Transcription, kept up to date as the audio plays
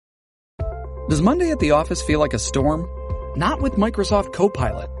Does Monday at the office feel like a storm? Not with Microsoft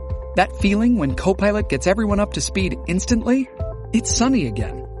Copilot. That feeling when Copilot gets everyone up to speed instantly? It's sunny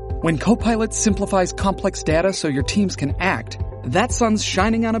again. When Copilot simplifies complex data so your teams can act, that sun's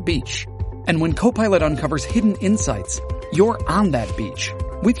shining on a beach. And when Copilot uncovers hidden insights, you're on that beach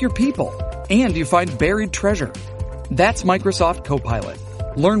with your people, and you find buried treasure. That's Microsoft Copilot.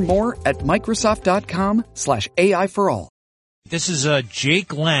 Learn more at Microsoft.com/AI for all. This is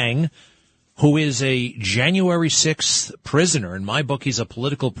Jake Lang, who is a January 6th prisoner. In my book, he's a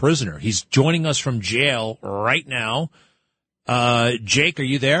political prisoner. He's joining us from jail right now. Jake, are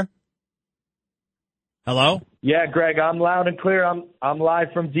you there? Hello? Yeah, Greg, I'm loud and clear. I'm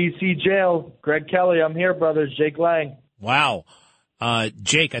live from D.C. jail. Greg Kelly, I'm here, brothers. Jake Lang. Wow.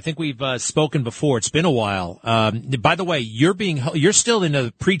 Jake, I think we've spoken before. It's been a while. By the way, you're still in a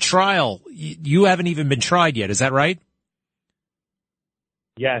pre-trial. You haven't even been tried yet. Is that right?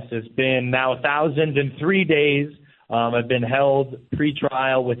 Yes, it's been now 1,003 days. I've been held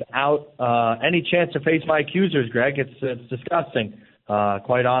pre-trial without any chance to face my accusers, Greg. It's disgusting.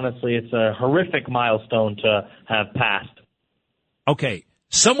 Quite honestly, it's a horrific milestone to have passed. Okay.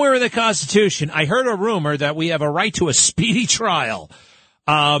 Somewhere in the Constitution, I heard a rumor that we have a right to a speedy trial.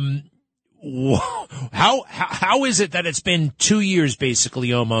 How is it that it's been 2 years,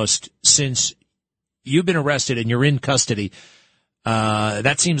 basically, almost, since you've been arrested and you're in custody?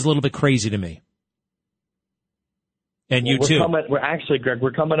 That seems a little bit crazy to me. And you too. Greg,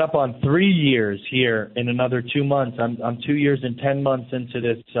 we're coming up on 3 years here in another 2 months. I'm 2 years and 10 months into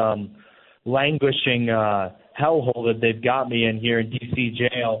this languishing hellhole that they've got me in here in D.C.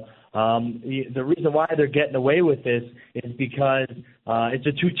 jail. The reason why they're getting away with this is because it's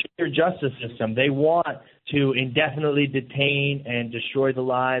a two-tier justice system. They want to indefinitely detain and destroy the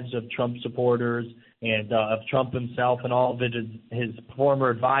lives of Trump supporters and of Trump himself and all of his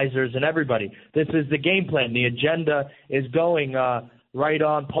former advisors and everybody. This is the game plan. The agenda is going right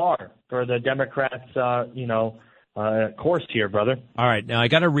on par for the Democrats, course here, brother. All right. Now,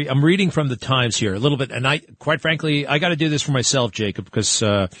 I'm reading from the Times here a little bit, and quite frankly, I got to do this for myself, Jacob, because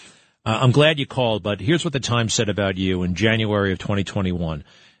I'm glad you called, but here's what the Times said about you in January of 2021.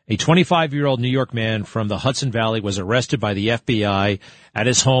 A 25-year-old New York man from the Hudson Valley was arrested by the FBI at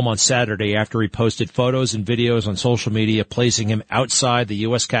his home on Saturday after he posted photos and videos on social media placing him outside the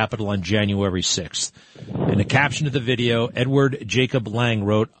U.S. Capitol on January 6th. In the caption of the video, Edward Jacob Lang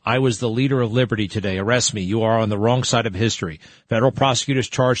wrote, "I was the leader of liberty today. Arrest me. You are on the wrong side of history." Federal prosecutors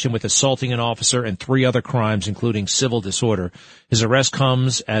charged him with assaulting an officer and 3 other crimes, including civil disorder. His arrest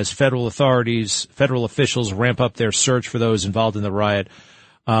comes as federal officials ramp up their search for those involved in the riot.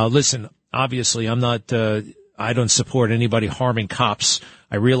 Listen, obviously, I don't support anybody harming cops.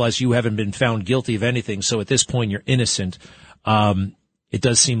 I realize you haven't been found guilty of anything, so at this point you're innocent. It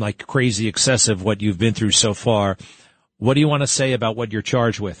does seem like crazy excessive what you've been through so far. What do you want to say about what you're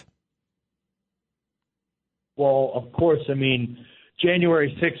charged with? Well, of course,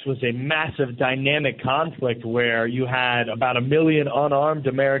 January 6th was a massive dynamic conflict where you had about 1 million unarmed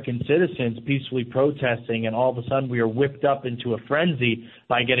American citizens peacefully protesting, and all of a sudden we were whipped up into a frenzy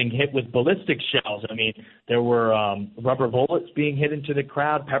by getting hit with ballistic shells. There were rubber bullets being hit into the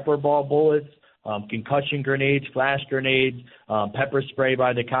crowd, pepper ball bullets, concussion grenades, flash grenades, pepper spray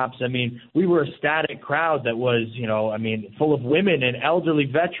by the cops. We were a static crowd that was, full of women and elderly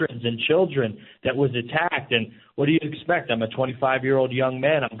veterans and children that was attacked. And what do you expect? I'm a 25-year-old young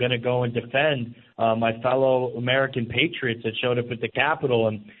man. I'm going to go and defend my fellow American patriots that showed up at the Capitol.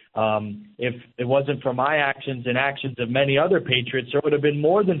 And if it wasn't for my actions and actions of many other patriots, there would have been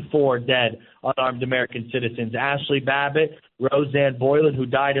more than 4 dead unarmed American citizens. Ashley Babbitt, Roseanne Boylan, who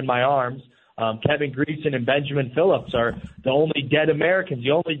died in my arms, Kevin Greason and Benjamin Phillips are the only dead Americans.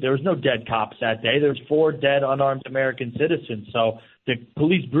 There was no dead cops that day. There was 4 dead unarmed American citizens. So the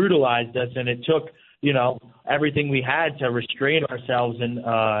police brutalized us, and it took, everything we had to restrain ourselves and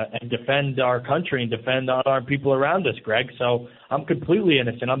defend our country and defend unarmed people around us, Greg. So I'm completely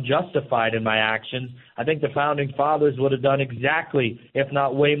innocent. I'm justified in my actions. I think the founding fathers would have done exactly, if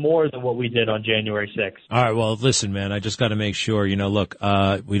not way more than what we did on January 6th. All right. Well, listen, man, I just got to make sure, look,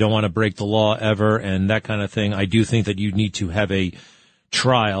 we don't want to break the law ever and that kind of thing. I do think that you need to have a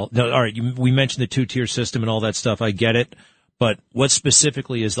trial. No, all right. We mentioned the 2-tier system and all that stuff. I get it. But what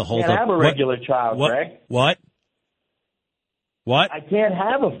specifically is the holdup? I can't have a regular trial, Greg. What? I can't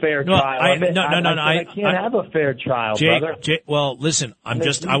have a fair trial. I can't have a fair trial, Jake, brother. Well, listen,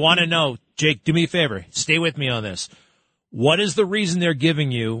 I want to know, Jake, do me a favor. Stay with me on this. What is the reason they're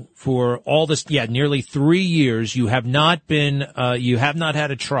giving you for all this? Yeah, nearly 3 years. You have not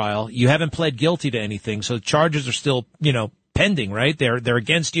had a trial. You haven't pled guilty to anything. So the charges are still, pending, right? They're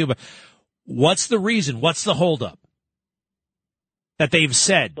against you. But What's the reason? What's the holdup that they've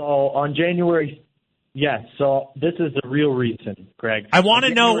said? So on January, yes. So this is the real reason, Greg. I want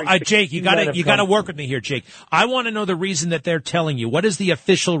to know, Jake. You got to to work with me here, Jake. I want to know the reason that they're telling you. What is the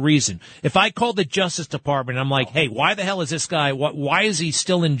official reason? If I called the Justice Department, I'm like, hey, why the hell is this guy? Why is he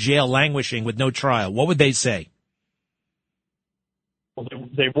still in jail, languishing with no trial? What would they say? Well,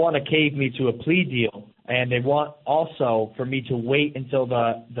 they want to cave me to a plea deal, and they want also for me to wait until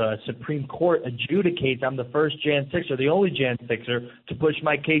the Supreme Court adjudicates. I'm the first Jan 6er, the only Jan 6er, to push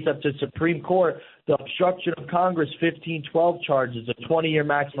my case up to Supreme Court. The obstruction of Congress 1512 charges, a 20-year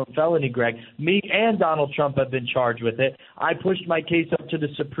maximum felony, Greg. Me and Donald Trump have been charged with it. I pushed my case up to the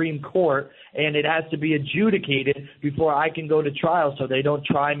Supreme Court, and it has to be adjudicated before I can go to trial, so they don't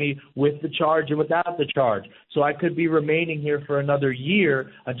try me with the charge or without the charge. So I could be remaining here for another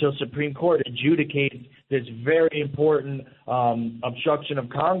year until Supreme Court adjudicates this very important obstruction of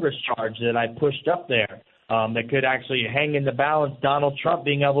Congress charge that I pushed up there. That could actually hang in the balance Donald Trump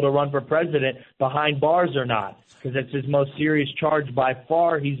being able to run for president behind bars or not, because it's his most serious charge by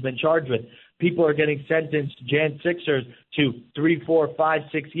far he's been charged with. People are getting sentenced, Jan 6ers, to 3, 4, 5,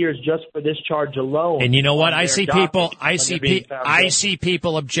 6 years just for this charge alone. And you know what? I see people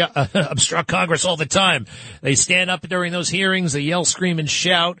obstruct Congress all the time. They stand up during those hearings, they yell, scream, and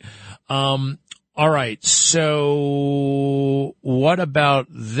shout. All right. So what about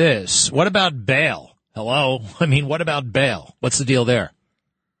this? What about bail? Hello? I mean, what about bail? What's the deal there?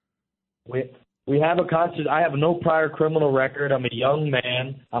 We have I have no prior criminal record. I'm a young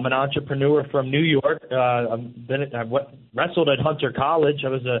man. I'm an entrepreneur from New York. I've wrestled at Hunter College. I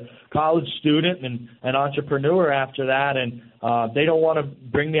was a college student and an entrepreneur after that. And they don't want to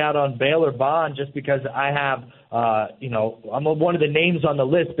bring me out on bail or bond just because I have, I'm one of the names on the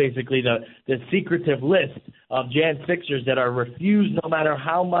list, basically, the secretive list of Jan 6ers that are refused no matter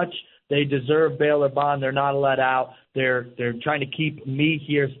how much they deserve bail or bond. They're not let out. They're trying to keep me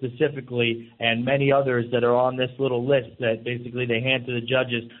here specifically and many others that are on this little list that basically they hand to the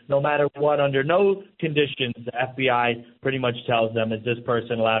judges. No matter what, under no conditions, the FBI pretty much tells them, is this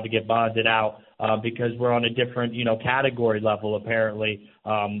person allowed to get bonded out because we're on a different, category level apparently.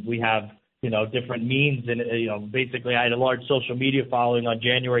 We have different means. And, basically I had a large social media following on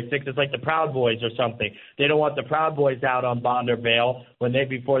January 6th. It's like the Proud Boys or something. They don't want the Proud Boys out on bond or bail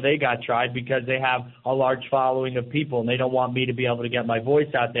before they got tried because they have a large following of people and they don't want me to be able to get my voice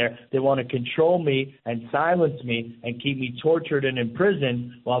out there. They want to control me and silence me and keep me tortured and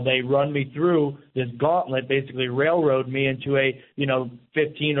imprisoned while they run me through this gauntlet, basically railroad me into a,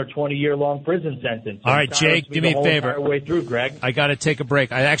 15 or 20 year long prison sentence. All right, Jake, do me a favor. Way through, Greg. I got to take a break.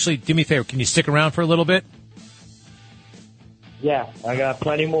 Do me a favor. Can you stick around for a little bit? Yeah, I got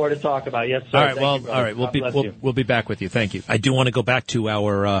plenty more to talk about. Yes, sir. All right. We'll be back with you. Thank you. I do want to go back to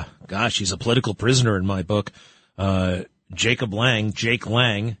our. He's a political prisoner in my book. Jake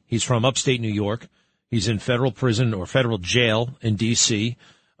Lang. He's from upstate New York. He's in federal prison or federal jail in D.C.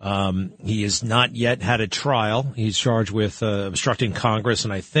 He has not yet had a trial. He's charged with obstructing Congress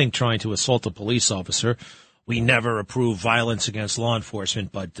and I think trying to assault a police officer. We never approve violence against law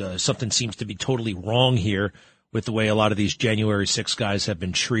enforcement, but something seems to be totally wrong here with the way a lot of these January 6 guys have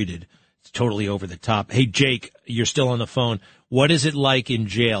been treated. It's totally over the top. Hey, Jake, you're still on the phone. What is it like in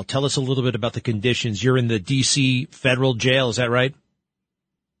jail? Tell us a little bit about the conditions. You're in the D.C. federal jail, is that right?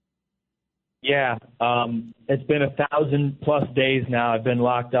 Yeah, it's been 1,000+ days now. I've been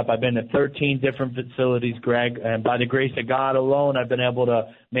locked up. I've been in 13 different facilities, Greg, and by the grace of God alone, I've been able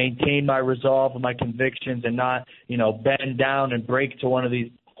to maintain my resolve and my convictions and not, bend down and break to one of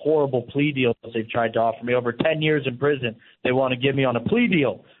these horrible plea deals they've tried to offer me. Over 10 years in prison, they want to give me on a plea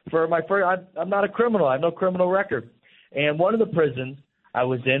deal. I'm not a criminal. I have no criminal record. And one of the prisons I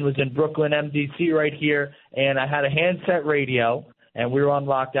was in Brooklyn, MDC right here, and I had a handset radio, and we were on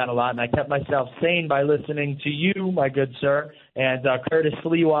lockdown a lot, and I kept myself sane by listening to you, my good sir, and Curtis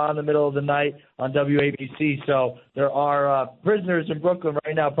Sliwa in the middle of the night on WABC. So there are prisoners in Brooklyn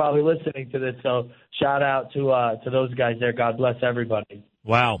right now probably listening to this, so shout out to those guys there. God bless everybody.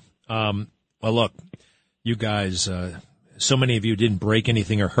 Wow. Well, look, you guys, so many of you didn't break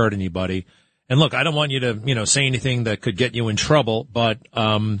anything or hurt anybody. And look, I don't want you to, say anything that could get you in trouble, but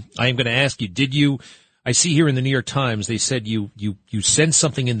I am going to ask you, I see here in the New York Times, they said you sent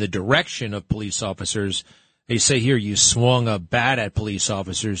something in the direction of police officers. They say here you swung a bat at police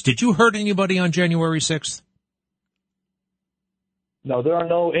officers. Did you hurt anybody on January 6th? No, there are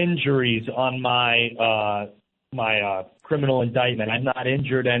no injuries on my criminal indictment. I've not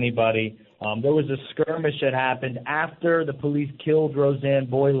injured anybody. There was a skirmish that happened after the police killed Rosanne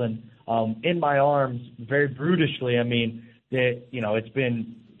Boyland in my arms very brutishly. I mean, it's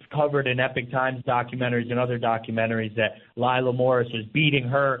been covered in Epic Times documentaries and other documentaries that Lila Morris was beating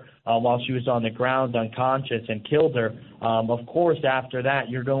her while she was on the ground unconscious and killed her. Of course, after that,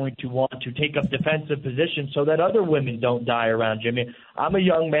 you're going to want to take up defensive positions so that other women don't die around you. I mean, I'm a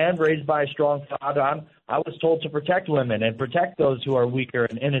young man raised by a strong father. I was told to protect women and protect those who are weaker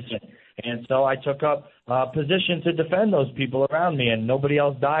and innocent. And so I took up a position to defend those people around me, and nobody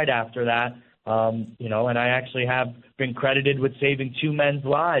else died after that. And I actually have been credited with saving 2 men's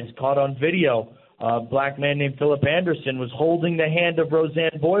lives, caught on video. A black man named Philip Anderson was holding the hand of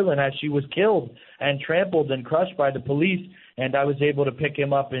Roseanne Boylan as she was killed and trampled and crushed by the police, and I was able to pick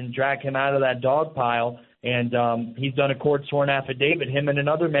him up and drag him out of that dog pile. And he's done a court-sworn affidavit, him and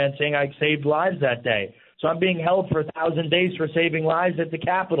another man, saying I saved lives that day. So I'm being held for 1,000 days for saving lives at the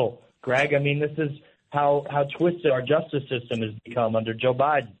Capitol. Greg, I mean, this is how twisted our justice system has become under Joe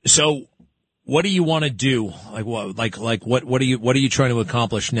Biden. So what do you want to do? What are you trying to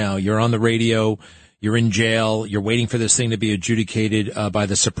accomplish now? You're on the radio, you're in jail, you're waiting for this thing to be adjudicated by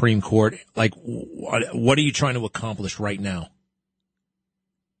the Supreme Court. Like, what are you trying to accomplish right now?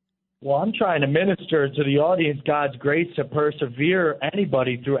 Well, I'm trying to minister to the audience God's grace to persevere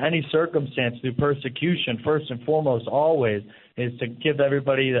anybody through any circumstance, through persecution, first and foremost, always, is to give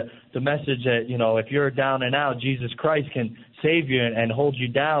everybody the message that, if you're down and out, Jesus Christ can save you and hold you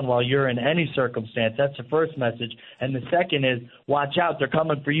down while you're in any circumstance. That's the first message. And the second is, watch out, they're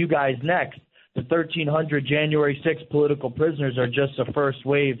coming for you guys next. The 1,300 January 6th political prisoners are just the first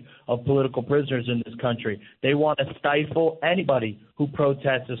wave of political prisoners in this country. They want to stifle anybody who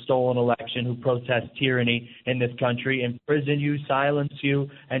protests a stolen election, who protests tyranny in this country, imprison you, silence you,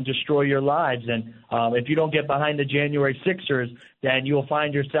 and destroy your lives. And if you don't get behind the January 6ers, then you'll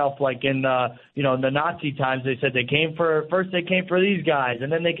find yourself like in the Nazi times. They said they came for these guys,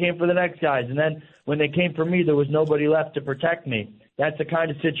 and then they came for the next guys, and then when they came for me, there was nobody left to protect me. That's the kind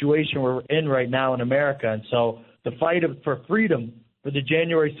of situation we're in right now in America. And so the fight for freedom for the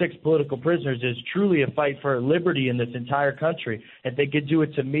January 6th political prisoners is truly a fight for liberty in this entire country. If they could do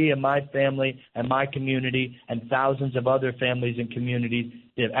it to me and my family and my community and thousands of other families and communities,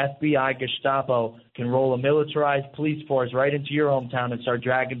 the FBI, Gestapo can roll a militarized police force right into your hometown and start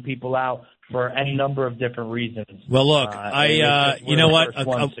dragging people out for any number of different reasons. Well, look, you know what?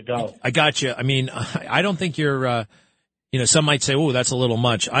 I got you. I mean, I don't think you're some might say, oh, that's a little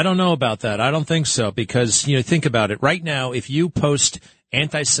much. I don't know about that. I don't think so because, think about it. Right now, if you post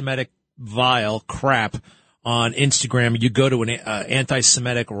anti-Semitic vile crap on Instagram, you go to an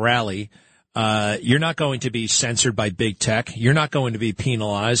anti-Semitic rally, you're not going to be censored by big tech. You're not going to be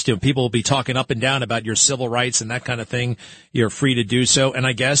penalized. People will be talking up and down about your civil rights and that kind of thing. You're free to do so. And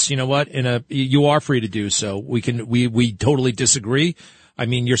I guess, you are free to do so. We totally disagree. I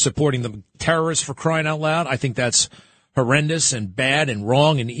mean, you're supporting the terrorists for crying out loud. I think that's horrendous and bad and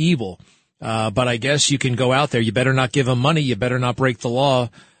wrong and evil. But I guess you can go out there. You better not give them money. You better not break the law.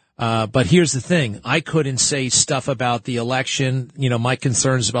 But here's the thing. I couldn't say stuff about the election, my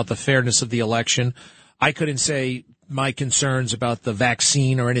concerns about the fairness of the election. I couldn't say my concerns about the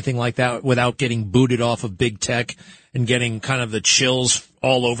vaccine or anything like that without getting booted off of big tech and getting kind of the chills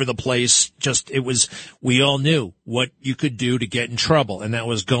all over the place. We all knew what you could do to get in trouble, and that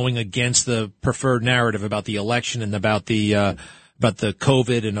was going against the preferred narrative about the election and about the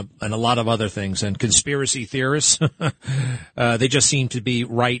COVID and a lot of other things. And conspiracy theorists, they just seem to be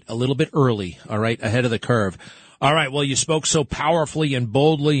right a little bit early, all right, ahead of the curve. All right, well, you spoke so powerfully and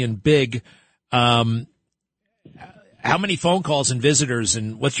boldly and big. How many phone calls and visitors,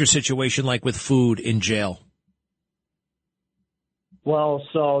 and what's your situation like with food in jail? Well,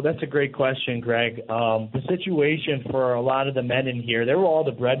 so that's a great question, Greg. The situation for a lot of the men in here, they were all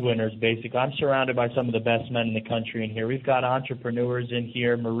the breadwinners, basically. I'm surrounded by some of the best men in the country in here. We've got entrepreneurs in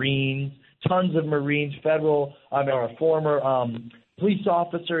here, Marines, tons of Marines, former police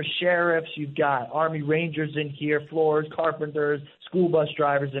officers, sheriffs. You've got Army Rangers in here, floors, carpenters, school bus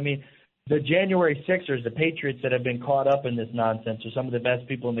drivers. I mean, the January 6ers, the patriots that have been caught up in this nonsense, are some of the best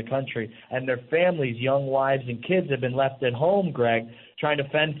people in the country. And their families, young wives and kids, have been left at home, Greg, trying to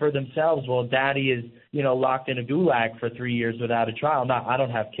fend for themselves while daddy is, locked in a gulag for 3 years without a trial. Now, I don't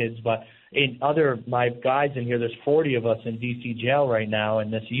have kids, but my guys in here, there's 40 of us in D.C. jail right now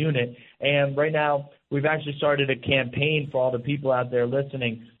in this unit. And right now, we've actually started a campaign for all the people out there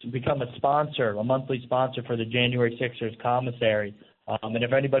listening to become a monthly sponsor for the January 6ers commissary. And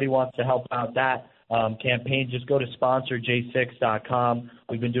if anybody wants to help out that campaign, just go to sponsorj6.com.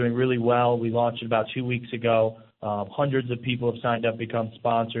 We've been doing really well. We launched it about 2 weeks ago. Hundreds of people have signed up to become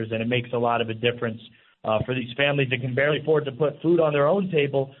sponsors, and it makes a lot of a difference for these families that can barely afford to put food on their own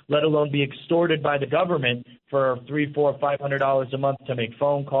table, let alone be extorted by the government for $300, $400, $500 a month to make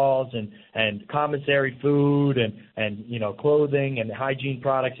phone calls and commissary food and clothing and hygiene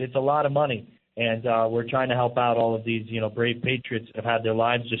products. It's a lot of money. And we're trying to help out all of these, brave patriots that have had their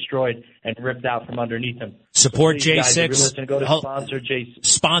lives destroyed and ripped out from underneath them. Support so J6. Go to sponsor J6.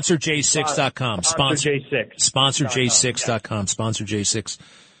 SponsorJ6.com. Sponsor J6. SponsorJ6.com.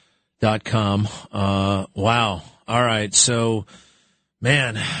 SponsorJ6.com. Wow. All right. So,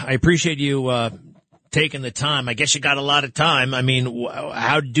 man, I appreciate you taking the time. I guess you got a lot of time. I mean,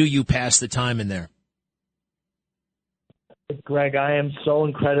 how do you pass the time in there? Greg, I am so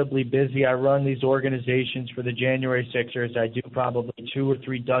incredibly busy. I run these organizations for the January Sixers. I do probably 2 or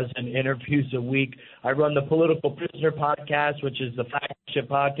 3 dozen interviews a week. I run the Political Prisoner podcast, which is the flagship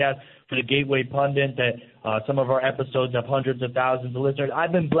podcast for the Gateway Pundit that some of our episodes have hundreds of thousands of listeners.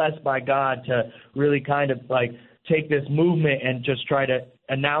 I've been blessed by God to really kind of take this movement and just try to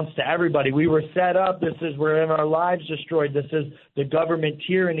announce to everybody we were set up. We're in our lives destroyed. This is the government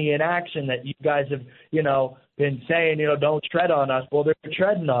tyranny in action that you guys have, been saying, don't tread on us. Well, they're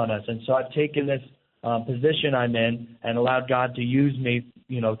treading on us. And so I've taken this position I'm in and allowed God to use me,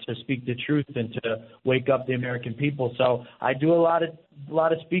 to speak the truth and to wake up the American people. So I do a lot of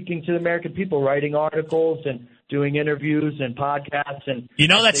speaking to the American people, writing articles and doing interviews and podcasts. And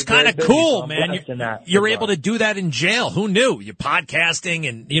that's kind of cool, man. You're able to do that in jail. Who knew? You're podcasting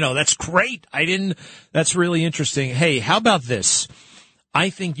and, that's great. That's really interesting. Hey, how about this? I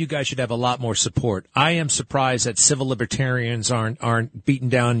think you guys should have a lot more support. I am surprised that civil libertarians aren't beating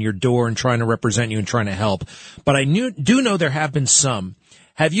down your door and trying to represent you and trying to help. But I do know there have been some.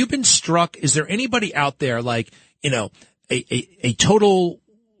 Have you been struck? Is there anybody out there a total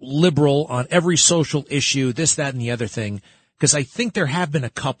liberal on every social issue, this, that, and the other thing? Because I think there have been a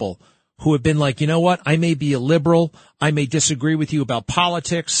couple who have been like, you know what? I may be a liberal. I may disagree with you about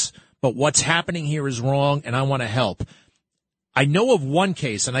politics, but what's happening here is wrong and I want to help. I know of one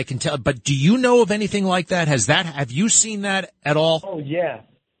case, and I can tell, but do you know of anything like that? Have you seen that at all? Oh, yeah.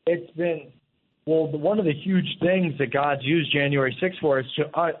 It's been, one of the huge things that God's used January 6th for is to,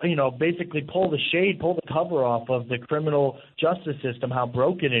 basically pull the cover off of the criminal justice system, how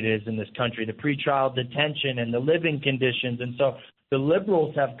broken it is in this country, the pretrial detention and the living conditions. And so the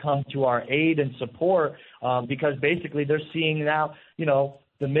liberals have come to our aid and support because basically they're seeing now,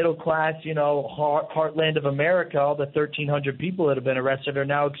 the middle class, heartland of America, all the 1,300 people that have been arrested are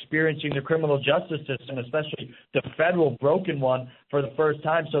now experiencing the criminal justice system, especially the federal broken one, for the first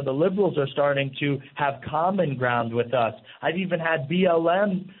time. So the liberals are starting to have common ground with us. I've even had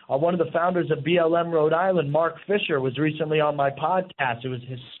BLM, one of the founders of BLM Rhode Island, Mark Fisher, was recently on my podcast. It was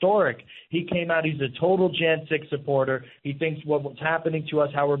historic. He came out. He's a total Jan 6 supporter. He thinks what's happening to us,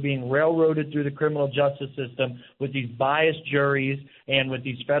 how we're being railroaded through the criminal justice system with these biased juries and with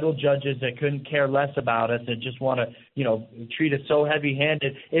these federal judges that couldn't care less about us and just want to, treat us so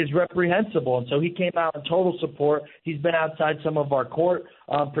heavy-handed, is reprehensible. And so he came out in total support. He's been outside some of our court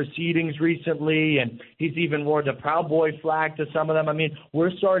proceedings recently, and he's even wore the Proud Boy flag to some of them. I mean,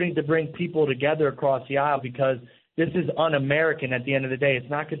 we're starting to bring people together across the aisle because this is un-American at the end of the day. It's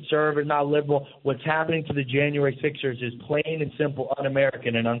not conservative, not liberal. What's happening to the January Sixers is plain and simple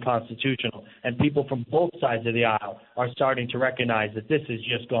un-American and unconstitutional. And people from both sides of the aisle are starting to recognize that this has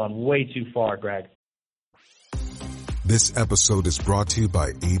just gone way too far, Greg. This episode is brought to you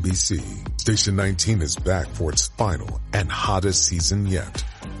by ABC. Station 19 is back for its final and hottest season yet.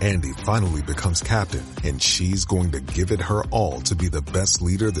 Andy finally becomes captain, and she's going to give it her all to be the best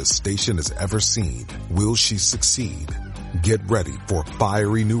leader the station has ever seen. Will she succeed? Get ready for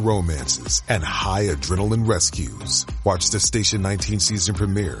fiery new romances and high adrenaline rescues. Watch the Station 19 season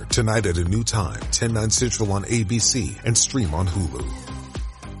premiere tonight at a new time, 10/9 Central on ABC, and stream on Hulu.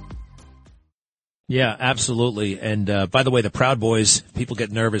 Yeah, absolutely. And by the way, the Proud Boys, people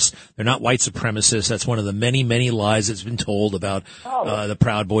get nervous. They're not white supremacists. That's one of the many, many lies that's been told about the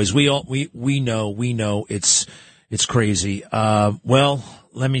Proud Boys. We know it's crazy. Well,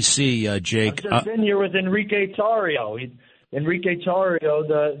 let me see, Jake. I've just been here with Enrique Tarrio. Enrique Tarrio,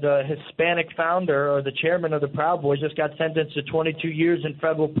 the Hispanic founder or the chairman of the Proud Boys, just got sentenced to 22 years in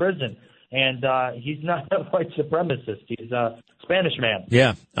federal prison. And he's not a white supremacist. He's a Spanish man.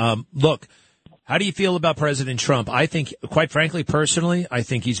 Yeah. Look. How do you feel about President Trump? I think, quite frankly, personally, I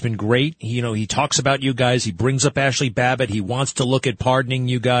think he's been great. He talks about you guys. He brings up Ashley Babbitt. He wants to look at pardoning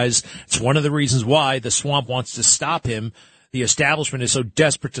you guys. It's one of the reasons why the swamp wants to stop him. The establishment is so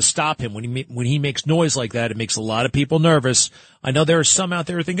desperate to stop him. When he makes noise like that, it makes a lot of people nervous. I know there are some out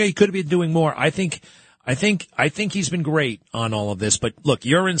there who think, hey, he could have been doing more. I think I think he's been great on all of this. But look,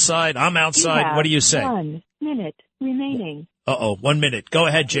 you're inside, I'm outside. What do you say? 1 minute remaining. 1 minute. Go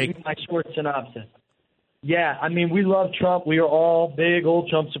ahead, Jake. My short synopsis. Yeah, I mean, we love Trump. We are all big old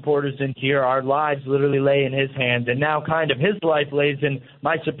Trump supporters in here. Our lives literally lay in his hands, and now kind of his life lays in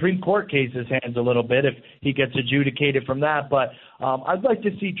my Supreme Court case's hands a little bit if he gets adjudicated from that. But I'd like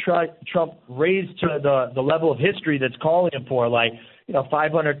to see Trump raised to the level of history that's calling him for, like,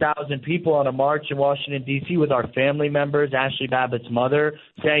 500,000 people on a march in Washington, D.C. with our family members, Ashley Babbitt's mother,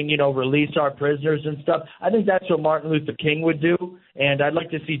 saying, release our prisoners and stuff. I think that's what Martin Luther King would do, and I'd like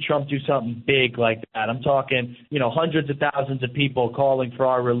to see Trump do something big like that. I'm talking, hundreds of thousands of people calling for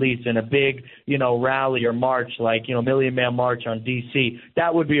our release in a big, rally or march, like, Million Man March on D.C.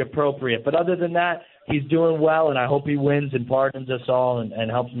 That would be appropriate. But other than that, he's doing well, and I hope he wins and pardons us all and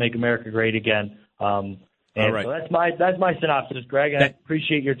helps make America great again. All right. So that's my synopsis, Greg. I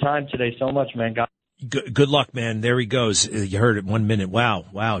appreciate your time today so much, man. Good luck, man. There he goes. You heard it. 1 minute.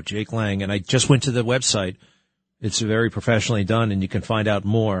 Wow, Jake Lang. And I just went to the website. It's very professionally done, and you can find out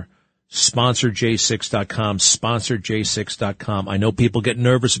more. SponsorJ6.com, SponsorJ6.com. I know people get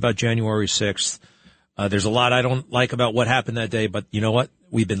nervous about January 6th. There's a lot I don't like about what happened that day, but you know what?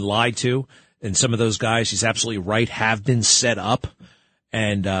 We've been lied to, and some of those guys, he's absolutely right, have been set up.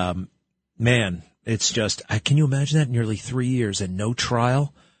 And, man, it's just, can you imagine that? Nearly 3 years and no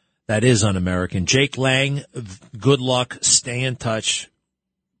trial? That is un-American. Jake Lang, good luck. Stay in touch.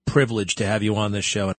 Privileged to have you on this show.